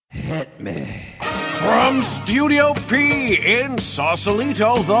Hit me. From Studio P in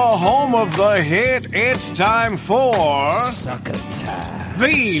Sausalito, the home of the hit, it's time for Succotash.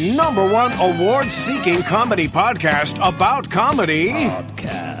 the #1 award-seeking comedy podcast about comedy.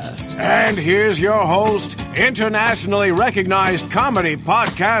 Podcast. And here's your host, internationally recognized comedy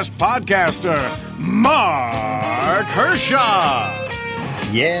podcaster, Mark Hershon.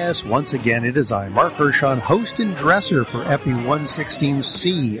 Yes, once again, it is I, Mark Hershon, host and dresser for Epi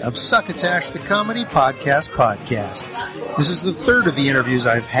 116C of Succotash, the comedy podcast. This is the third of the interviews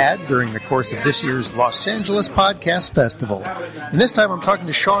I've had during the course of this year's Los Angeles Podcast Festival. And this time I'm talking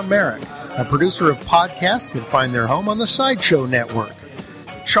to Sean Merrick, a producer of podcasts that find their home on the Sideshow Network.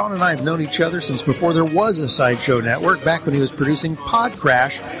 Sean and I have known each other since before there was a Sideshow Network, back when he was producing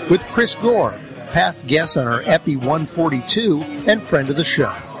Podcrash with Chris Gore, past guest on our Epi 142 and friend of the show.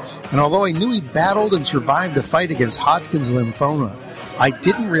 And although I knew he battled and survived a fight against Hodgkin's lymphoma, I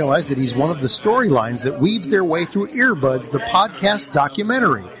didn't realize that he's one of the storylines that weaves their way through Earbuds, the podcast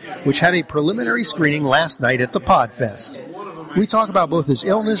documentary, which had a preliminary screening last night at the Podfest. We talk about both his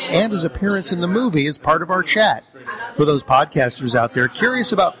illness and his appearance in the movie as part of our chat. For those podcasters out there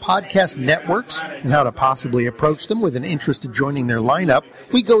curious about podcast networks and how to possibly approach them with an interest in joining their lineup,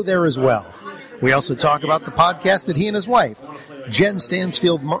 we go there as well. We also talk about the podcast that he and his wife, Jen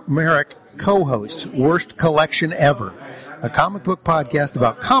Stansfield Merrick, co-host, Worst Collection Ever, a comic book podcast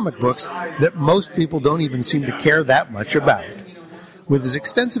about comic books that most people don't even seem to care that much about. With his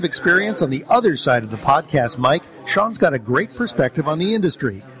extensive experience on the other side of the podcast mic, Sean's got a great perspective on the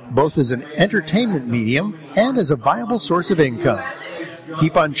industry, both as an entertainment medium and as a viable source of income.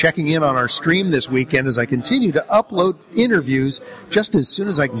 Keep on checking in on our stream this weekend as I continue to upload interviews just as soon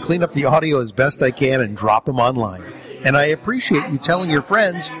as I can clean up the audio as best I can and drop them online. And I appreciate you telling your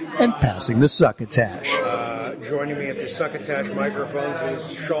friends and passing the Succotash. Joining me at the Succotash microphones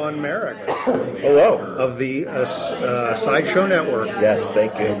is Sean Merrick. Hello. Of the Sideshow Network. Yes,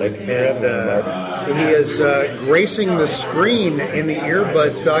 thank you. Thank you for having me, Mark. He is gracing the screen in the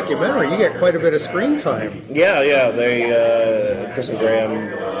Earbuds documentary. You get quite a bit of screen time. Yeah. They, Chris and Graham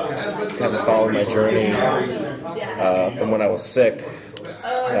kind of followed my journey from when I was sick.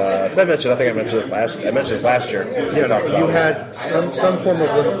 I mentioned this last year. Yeah, you had some form of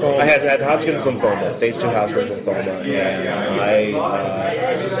lymphoma. I had Hodgkin's lymphoma, stage 2 Hodgkin's lymphoma, and I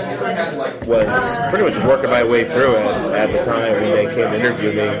was pretty much working my way through it at the time when they came to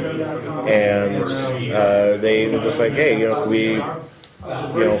interview me, and they were just like, hey, can we,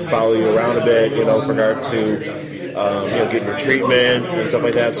 follow you around a bit, with regard to getting your treatment and stuff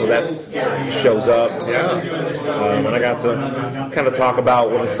like that, so that shows up. Yeah. And I got to kind of talk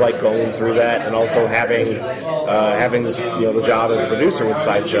about what it's like going through that, and also having this, the job as a producer with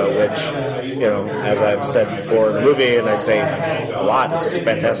Sideshow, which, as I've said before in the movie, and I say a lot, it's a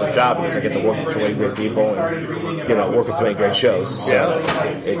fantastic job because I get to work with so many great people and, work with so many great shows. So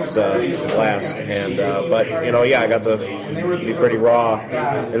it's a blast. And but I got to be pretty raw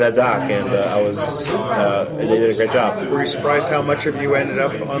in that doc, and they did a great job. Were you surprised how much of you ended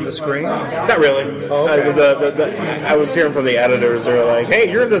up on the screen? Not really. Oh, okay. I was hearing from the editors. They were like,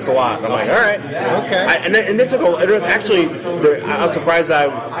 "Hey, you're in this a lot." And I'm like, "All right." Okay. I was surprised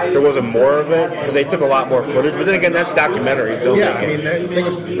there wasn't more of it because they took a lot more footage. But then again, that's documentary filmmaking. Yeah, I mean, think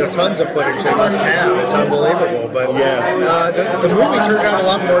of the tons of footage they must have. It's unbelievable. But the movie turned out a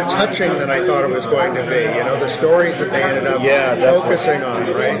lot more touching than I thought it was going to be. The stories that they ended up focusing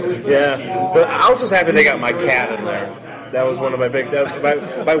on, right? Yeah, but I was just happy they got my cat in there. That was one of my big.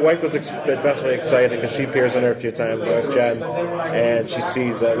 My wife was especially excited because she appears in there a few times. My wife Jen, and she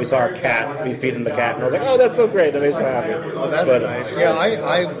sees we saw our cat. We feeding the cat, and I was like, "Oh, that's so great! That makes me happy." Oh, that's nice. Yeah,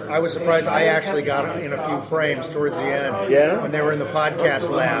 I was surprised. I actually got in a few frames towards the end. Yeah, when they were in the podcast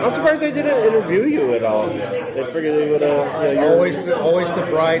lab. I'm surprised they didn't interview you at all. They figured they would. Always the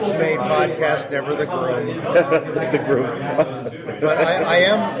bridesmaid podcast, never the groom. the groom. But I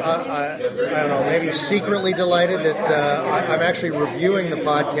am, I don't know, maybe secretly delighted that I'm actually reviewing the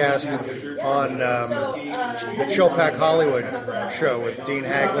podcast on the Chilpack Hollywood show with Dean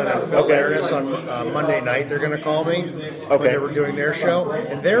Haglund and Phil Airness on Monday night. They're going to call me when they were doing their show,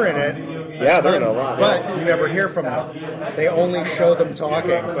 and they're in it. Yeah, they're in a lot. But you never hear from them. They only show them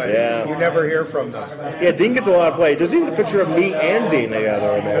talking, but you never hear from them. Yeah, Dean gets a lot of play. There's even a picture of me and Dean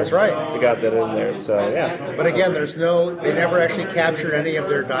together in there. That's right. We got that in there, so yeah. But again, they never actually captured any of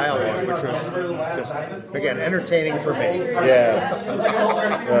their dialogue, which was just, again, entertaining for me. Yeah.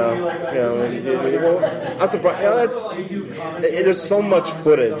 I'm surprised. There's so much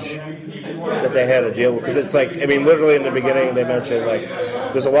footage that they had to deal with, because it's like, literally in the beginning they mentioned, like,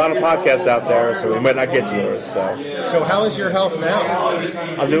 there's a lot of podcasts out there, so we might not get to yours. So how is your health now?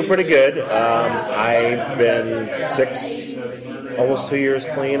 I'm doing pretty good. I've been almost 2 years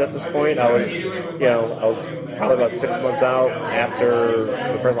clean at this point. I was probably about 6 months out after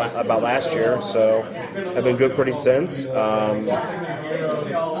about last year, so I've been good pretty since.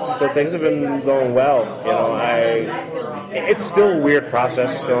 So things have been going well. It's still a weird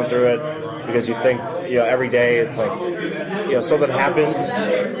process going through it because you think, every day it's like, something happens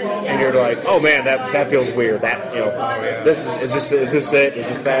and you're like, oh man, that feels weird. That, is this it? Is this that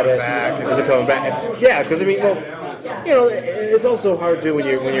it? Is it coming back? Yeah, because it's also hard too when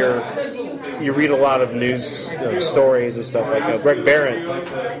you read a lot of news stories and stuff like that. Greg Barrett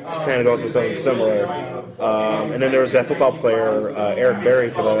is kind of going through something similar. And then there was that football player, Eric Berry,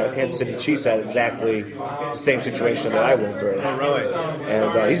 for the Kansas City Chiefs, had exactly the same situation that I went through. Oh, really?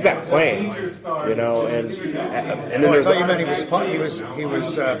 And he's back playing, and then there's. I thought you meant he was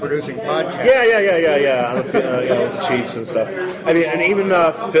producing podcasts. Yeah. On the, with the Chiefs and stuff. I mean, and even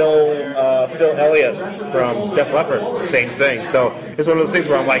Phil Elliott from Def Leppard, same thing. So it's one of those things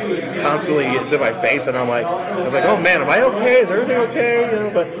where I'm like constantly, it's in my face, and I was like, oh man, am I okay? Is everything okay?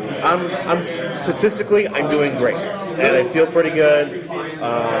 But I'm statistically, I'm doing great, and I feel pretty good.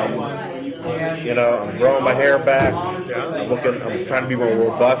 I'm growing my hair back. I'm trying to be more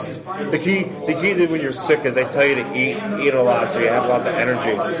robust. The key to when you're sick is they tell you to eat a lot so you have lots of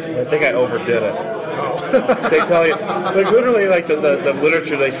energy. I think I overdid it. They tell you, literally, the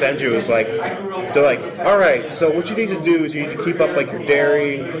literature they send you is they're like, all right, so what you need to do is you need to keep up your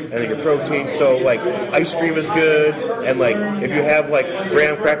dairy and your protein. So ice cream is good, and if you have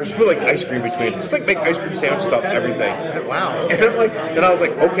graham crackers, put ice cream between. Just make ice cream sandwich stuff, everything. Wow. Okay. And I was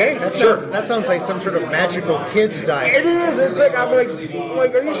like, okay, sure. That sounds like some sort of magical kids diet. It is. It's I'm like,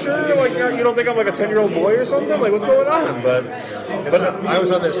 are you sure? You don't think I'm a 10-year-old boy or something? What's going on? But I was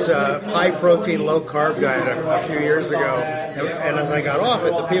on this high protein, low carb diet a few years ago, and as I got off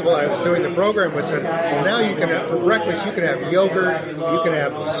it, the people I was doing the program with said, well, now you can have, for breakfast, you can have yogurt, you can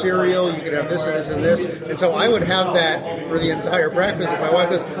have cereal, you can have this and this and this. And so I would have that for the entire breakfast. And my wife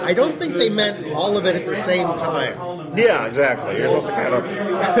goes, I don't think they meant all of it at the same time. Yeah, exactly. You're supposed to kind of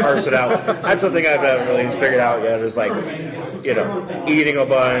parse it out. That's the thing I haven't really figured out yet is eating a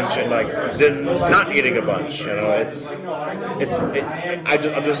bunch and then not eating a bunch. I'm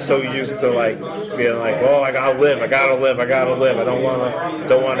just so used to being well, I gotta live. I don't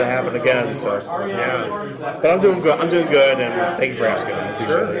want it to happen again. So yeah, but I'm doing good. And thank you for asking. I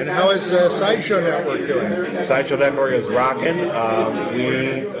appreciate it. And how is Sideshow Network doing? Sideshow Network is rocking.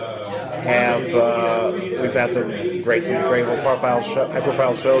 We've had some great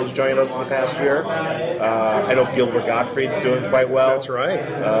high-profile shows join us in the past year. I know Gilbert Gottfried's doing quite well. That's right.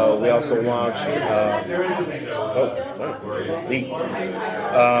 We also launched.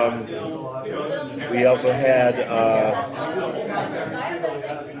 We also had.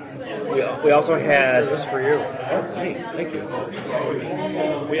 We also had. This for you. Oh, hey, thank you.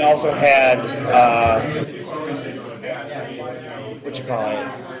 We also had. What you call it?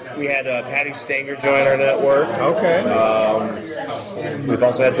 We had Patty Stanger join our network. Okay. We've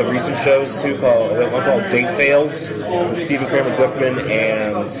also had some recent shows too, one called Date Fails with Stephen Kramer Glickman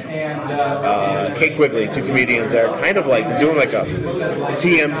and Kate Quigley, two comedians that are kind of doing a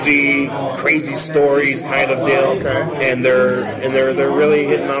TMZ crazy stories kind of deal. Okay. And they're really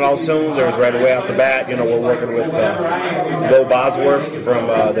hitting on all cylinders right away off the bat. We're working with Lo Bosworth from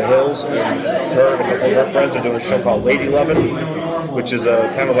The Hills, and her and a couple of her friends are doing a show called Lady Lovin', which is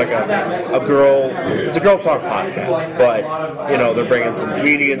kind of a girl. It's a girl talk podcast, but they're bringing some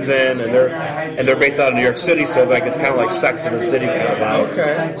comedians in, and they're based out of New York City, so it's kind of Sex in the City kind of vibe.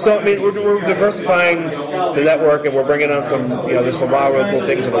 Okay. So we're diversifying the network, and we're bringing on some. There's some lot of really cool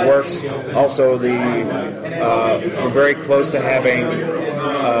things in the works. Also, we're very close to having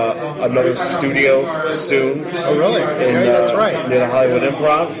another studio soon. Oh, really? That's right. Near the Hollywood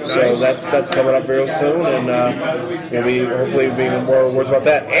Improv. Nice. So that's coming up real soon, and hopefully we'll be more words about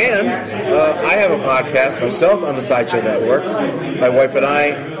that. And I have a podcast myself on the Sideshow Network. My wife and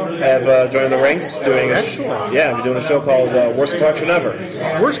I have joined the ranks doing. Excellent. We're doing a show called Worst Collection Ever.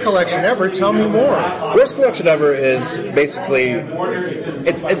 Worst Collection Ever. Tell me more. Worst Collection Ever is basically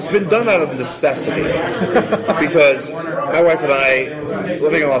it's been done out of necessity because my wife and I,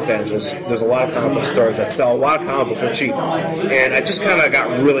 living in Los Angeles, there's a lot of comic book stores that sell a lot of comic books for cheap, and I just kind of got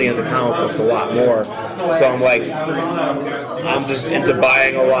really into comic books a lot more. So I'm just into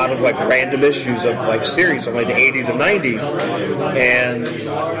buying a lot of random issues of series from the 80s and 90s and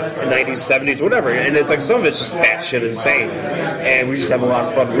 90s, 70s, whatever. And it's some of it's just batshit insane, and we just have a lot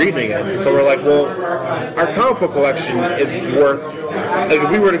of fun reading it. So we're well, our comic book collection is worth like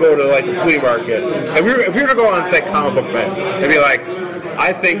if we were to go to like the flea market, if we were to go on say Comic Book Men, they'd be like,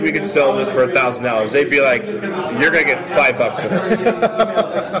 I think we could sell this for $1,000. They'd be like, you're gonna get $5 for this.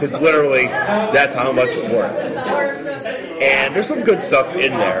 Because literally, that's how much it's worth. And there's some good stuff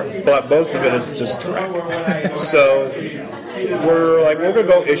in there, but most of it is just Trek. So we're gonna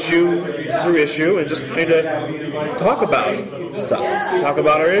go issue through issue and just kind of talk about stuff, talk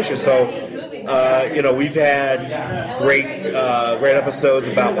about our issues. So we've had great episodes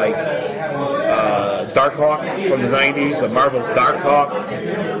about like Darkhawk from the 90s, Marvel's Darkhawk.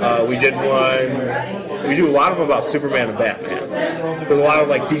 We do a lot of them about Superman and Batman. There's a lot of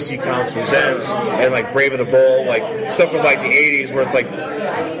like DC Comics Presents and like Brave and the Bold, like stuff from like the 80s where it's like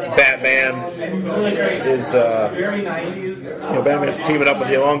Batman is Batman's teaming up with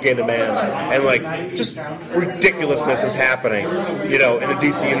the Elongated Man, and like just ridiculousness is happening, in the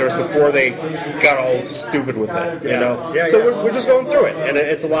DC universe before they got all stupid with it, So we're just going through it, and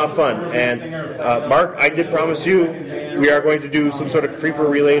it's a lot of fun. And Mark, I did promise you we are going to do some sort of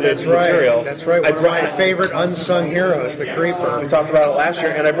Creeper-related material. That's right. One of my favorite unsung heroes, the Creeper. We talked about it last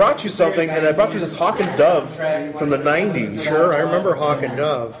year, and I brought you something, and I brought you this Hawk and Dove from the 90s. Sure, I remember Hawk and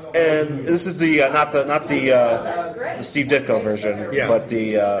Dove. And this is the not the Steve Ditko version, but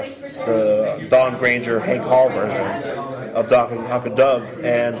the Dawn Granger, Hank Hall version of Hawk and Dove,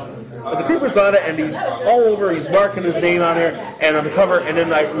 and the Creeper's on it, and he's all over. He's marking his name on here and on the cover. And then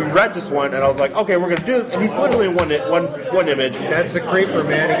we read this one, and I was like, okay, we're gonna do this. And he's literally in one image. That's the Creeper,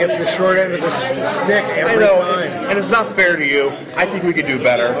 man. He gets the short end of the stick every time. And it's not fair to you. I think we could do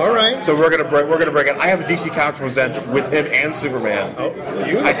better. All right. So we're gonna bring it. I have a DC Comics Presents with him and Superman. Oh,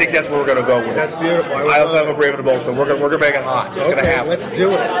 beautiful. I think that's what we're gonna go with. That's beautiful. I also have a Brave and the Bold, so we're gonna make it hot. It's gonna happen. Let's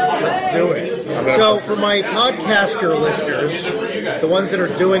do it. So for my podcaster listeners, the ones that are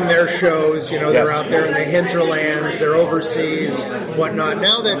doing their shows, they're out there in the hinterlands, they're overseas, whatnot.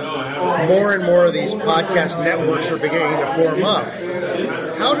 Now that more and more of these podcast networks are beginning to form up,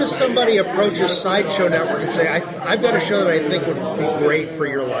 how does somebody approach a sideshow network and say, I've got a show that I think would be great for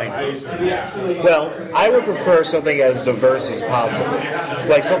your lineup? Well, I would prefer something as diverse as possible.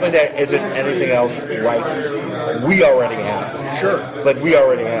 Like something that isn't anything else like we already have. Sure. Like we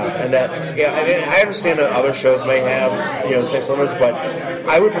already have. And that, I understand that other shows may have, same limits, but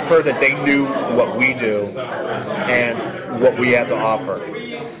I would prefer that they knew what we do and what we have to offer,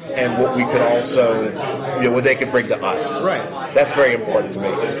 and what we could also, what they could bring to us. Right. That's very important to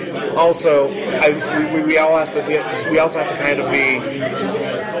me. Also, we also have to kind of be,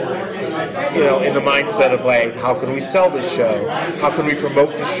 in the mindset of like, how can we sell this show? How can we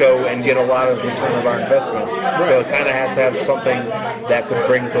promote the show and get a lot of return of our investment? Right. So it kind of has to have something that could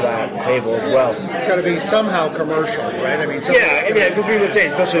bring to that table as well. It's got to be somehow commercial, right? I mean, because we were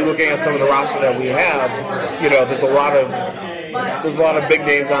saying, especially looking at some of the roster that we have, there's a lot of big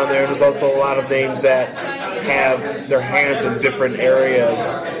names on there. There's also a lot of names that have their hands in different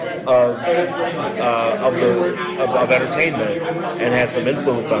areas of entertainment and have some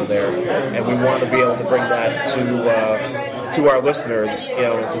influence on there, and we want to be able to bring that to our listeners.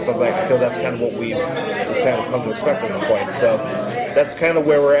 It's just something I feel that's kind of what we've kind of come to expect at this point. So that's kind of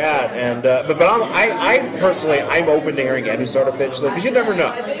where we're at. And but I personally, I'm open to hearing any sort of pitch, though, because you never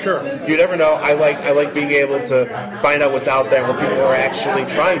know. Sure, you never know. I like being able to find out what's out there and what people are actually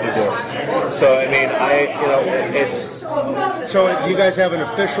trying to do. So I mean, it's. So do you guys have an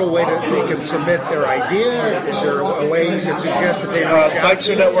official way that they can submit their idea? Is there a way you can suggest that they reach out?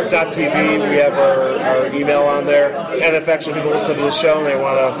 SideshowNetwork.tv. We have our email on there, and if actually people listen to the show and they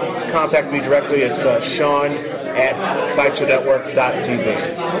want to contact me directly, it's Sean at SideshowNetwork.tv.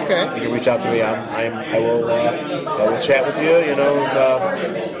 Okay. You can reach out to me. I will chat with you. And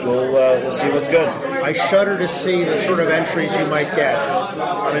we'll see what's good. I shudder to see the sort of entries you might get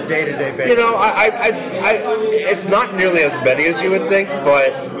on a day-to-day basis. It's not nearly as many as you would think,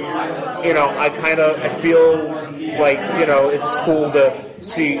 but I feel like it's cool to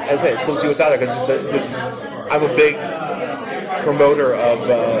see. As I say, it's cool to see what's out there because I'm a big promoter of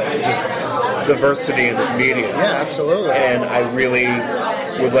just diversity in this medium. Yeah, absolutely. And I really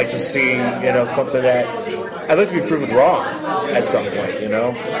would like to see, something that I'd like to be proven wrong at some point.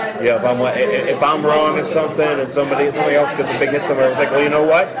 If I'm wrong at something and somebody else gets a big hit somewhere, I was like, well, you know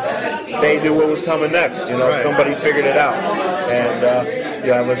what? They knew what was coming next. Right. Somebody figured it out, and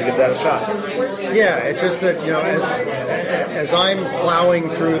I'd like to give that a shot. Yeah, it's just that as I'm plowing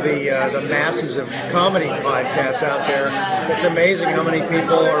through the masses of comedy podcasts out there, it's amazing how many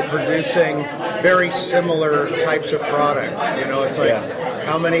people are producing very similar types of product. It's like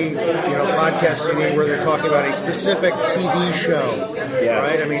how many podcasts you need where they're talking about a specific TV show,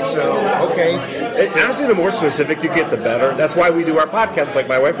 right? I mean, so okay. Honestly, the more specific you get, the better. That's why we do our podcast, like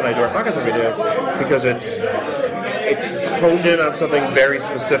my wife and I do our podcast every day, because it's honed in on something very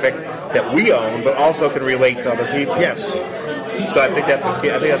specific that we own, but also can relate to other people. Yes. So I think that's the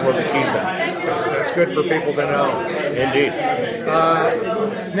key. I think that's one of the keys now. That's good for people to know. Indeed.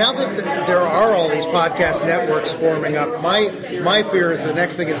 Now that there are all these podcast networks forming up, my fear is the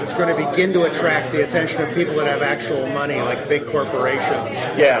next thing is it's going to begin to attract the attention of people that have actual money, like big corporations,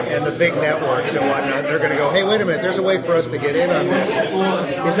 and the big networks and whatnot. They're going to go, hey, wait a minute, there's a way for us to get in on this.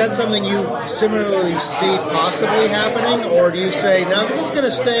 Is that something you similarly see possibly happening, or do you say, no, this is going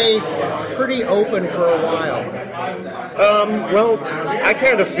to stay pretty open for a while? Well, I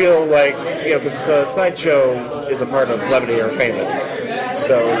kind of feel like, because Sideshow is a part of Levity Entertainment.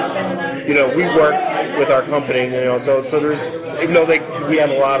 So, we work with our company, so there's, even though we have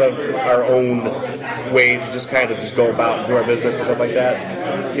a lot of our own way to just kind of just go about and do our business and stuff like that,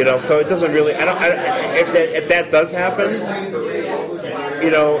 so it doesn't really, if that does happen,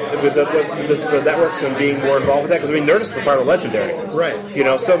 with the networks and being more involved with that, because Nerdist is a part of Legendary, right?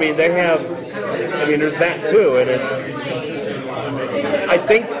 So they have, there's that too, and I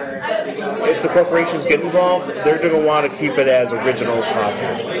think if the corporations get involved, they're going to want to keep it as original as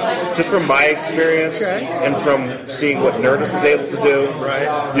possible. Just from my experience and from seeing what Nerdist is able to do,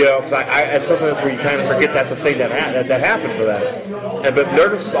 right? Because it's something that's where you kind of forget that's a thing that happened for them. But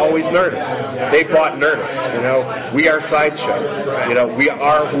Nerdist is always Nerdist. They bought Nerdist. We are Sideshow. We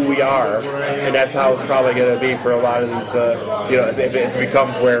are who we are, and that's how it's probably going to be for a lot of these. If it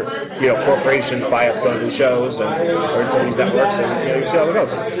becomes where corporations buy up some of these shows or some of these networks, and you see how it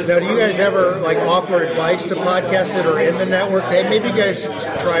goes. Now, do you guys ever offer advice to podcasts that are in the network? Hey, maybe you guys should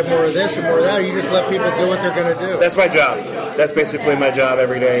try more of this or more of that, or you just let people do what they're going to do? That's my job. That's basically my job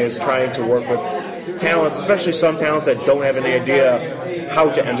every day, is trying to work with talents, especially some talents that don't have any idea how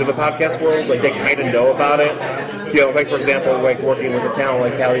to enter the podcast world. Like, they kind of know about it. Like, for example, like working with a talent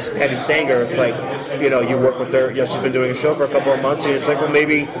like Patty Stanger, it's like, you work with her, she's been doing a show for a couple of months, and it's like, well,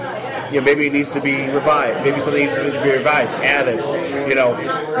 maybe it needs to be revived. Maybe something needs to be revised, added.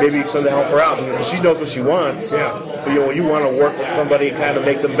 Maybe something to help her out. She knows what she wants. Yeah. But you want to work with somebody and kind of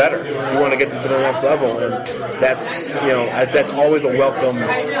make them better. You want to get them to the next level, and that's that's always a welcome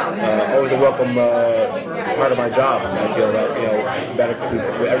part of my job. And I feel that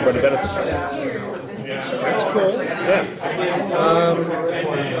everybody benefits from that. That's cool. Yeah.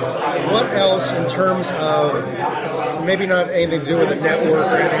 What else in terms of, maybe not anything to do with the network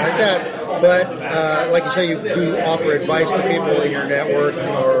or anything like that, but like you say, you do offer advice to people in your network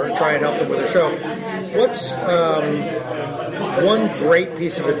or try and help them with a show. What's one great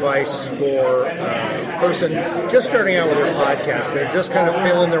piece of advice for a person just starting out with their podcast? They're just kind of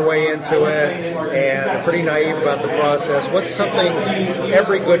feeling their way into it and they're pretty naive about the process. What's something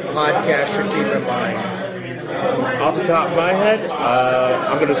every good podcast should keep in mind? Off the top of my head,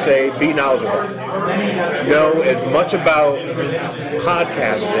 I'm going to say be knowledgeable. Know as much about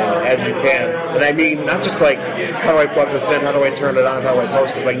podcasting as you can. And I mean, not just like, how do I plug this in? How do I turn it on? How do I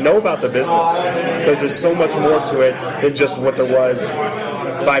post? It's like, know about the business. Because there's so much more to it than just what there was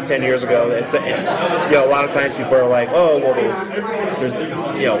 5-10 years ago. It's a lot of times people are like, oh, well, there's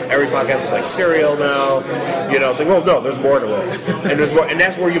every podcast is like Serial now. It's like, well, no, there's more to it. And there's more, and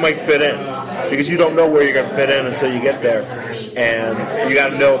that's where you might fit in. Because you don't know where you're going to fit in until you get there. And you got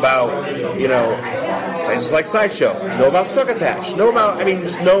to know about, places like Sideshow. Know about Succotash.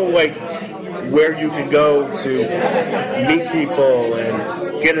 Just know, like, where you can go to meet people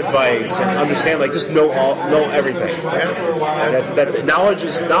and get advice and understand, like, just know everything. That's knowledge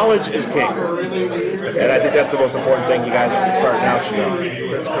is king. And I think that's the most important thing you guys starting out should know.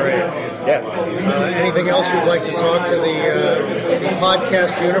 That's great. Yeah. Anything else you'd like to talk to the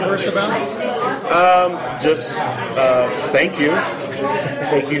podcast universe about? Thank you.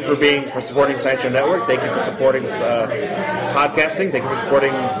 Thank you for supporting Sideshow Network. Thank you for supporting podcasting. Thank you for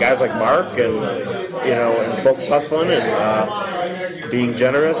supporting guys like Mark and folks hustling and being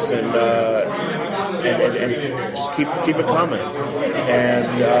generous and just keep it coming. And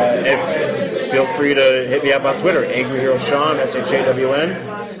feel free to hit me up on Twitter, Angry Hero Sean, SHAWN.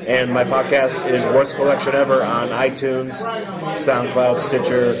 And my podcast is Worst Collection Ever on iTunes, SoundCloud,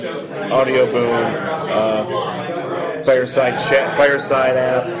 Stitcher, Audio Boom, Fireside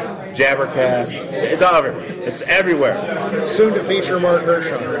app, Jabbercast. It's all over. It's everywhere. Soon to feature Mark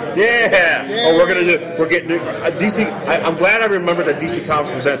Hershon. Yeah. Oh, we're getting DC. I'm glad I remembered that DC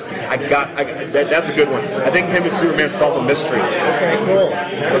Comics Presents. That's a good one. I think him and Superman solved the mystery. Okay, cool.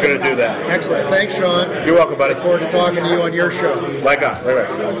 We're going to do that. Excellent. Thanks, Sean. You're welcome, buddy. Look forward to talking to you on your show. Right.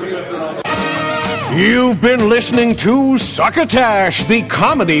 You've been listening to Succotash, the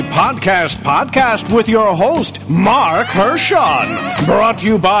comedy podcast with your host, Mark Hershon. Brought to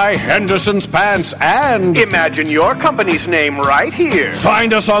you by Henderson's Pants and Imagine your company's name right here.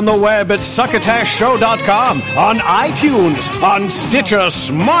 find us on the web at succotashshow.com, on iTunes, on Stitcher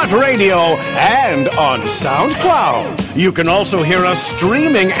Smart Radio, and on SoundCloud. You can also hear us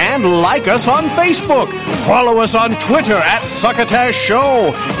streaming and like us on Facebook. Follow us on Twitter at Succotash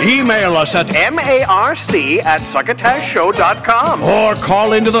Show. Email us at marc@succotashshow.com. or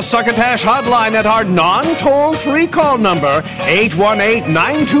call into the Succotash hotline at our non-toll-free call number,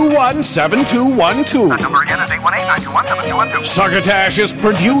 818-921-7212. Number again is 818-921-7212. Succotash is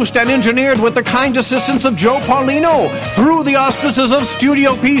produced and engineered with the kind assistance of Joe Paulino through the auspices of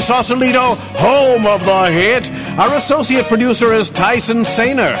Studio P Sausalito, home of the hit. Our associate producer is Tyson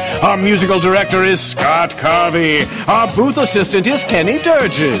Sainer. Our musical director is Scott Carvey. Our booth assistant is Kenny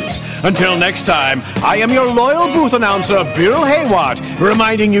Durges. Until next time, I am your loyal booth announcer, Bill Haywatt,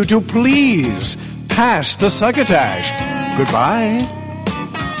 reminding you to please pass the Succotash. Goodbye.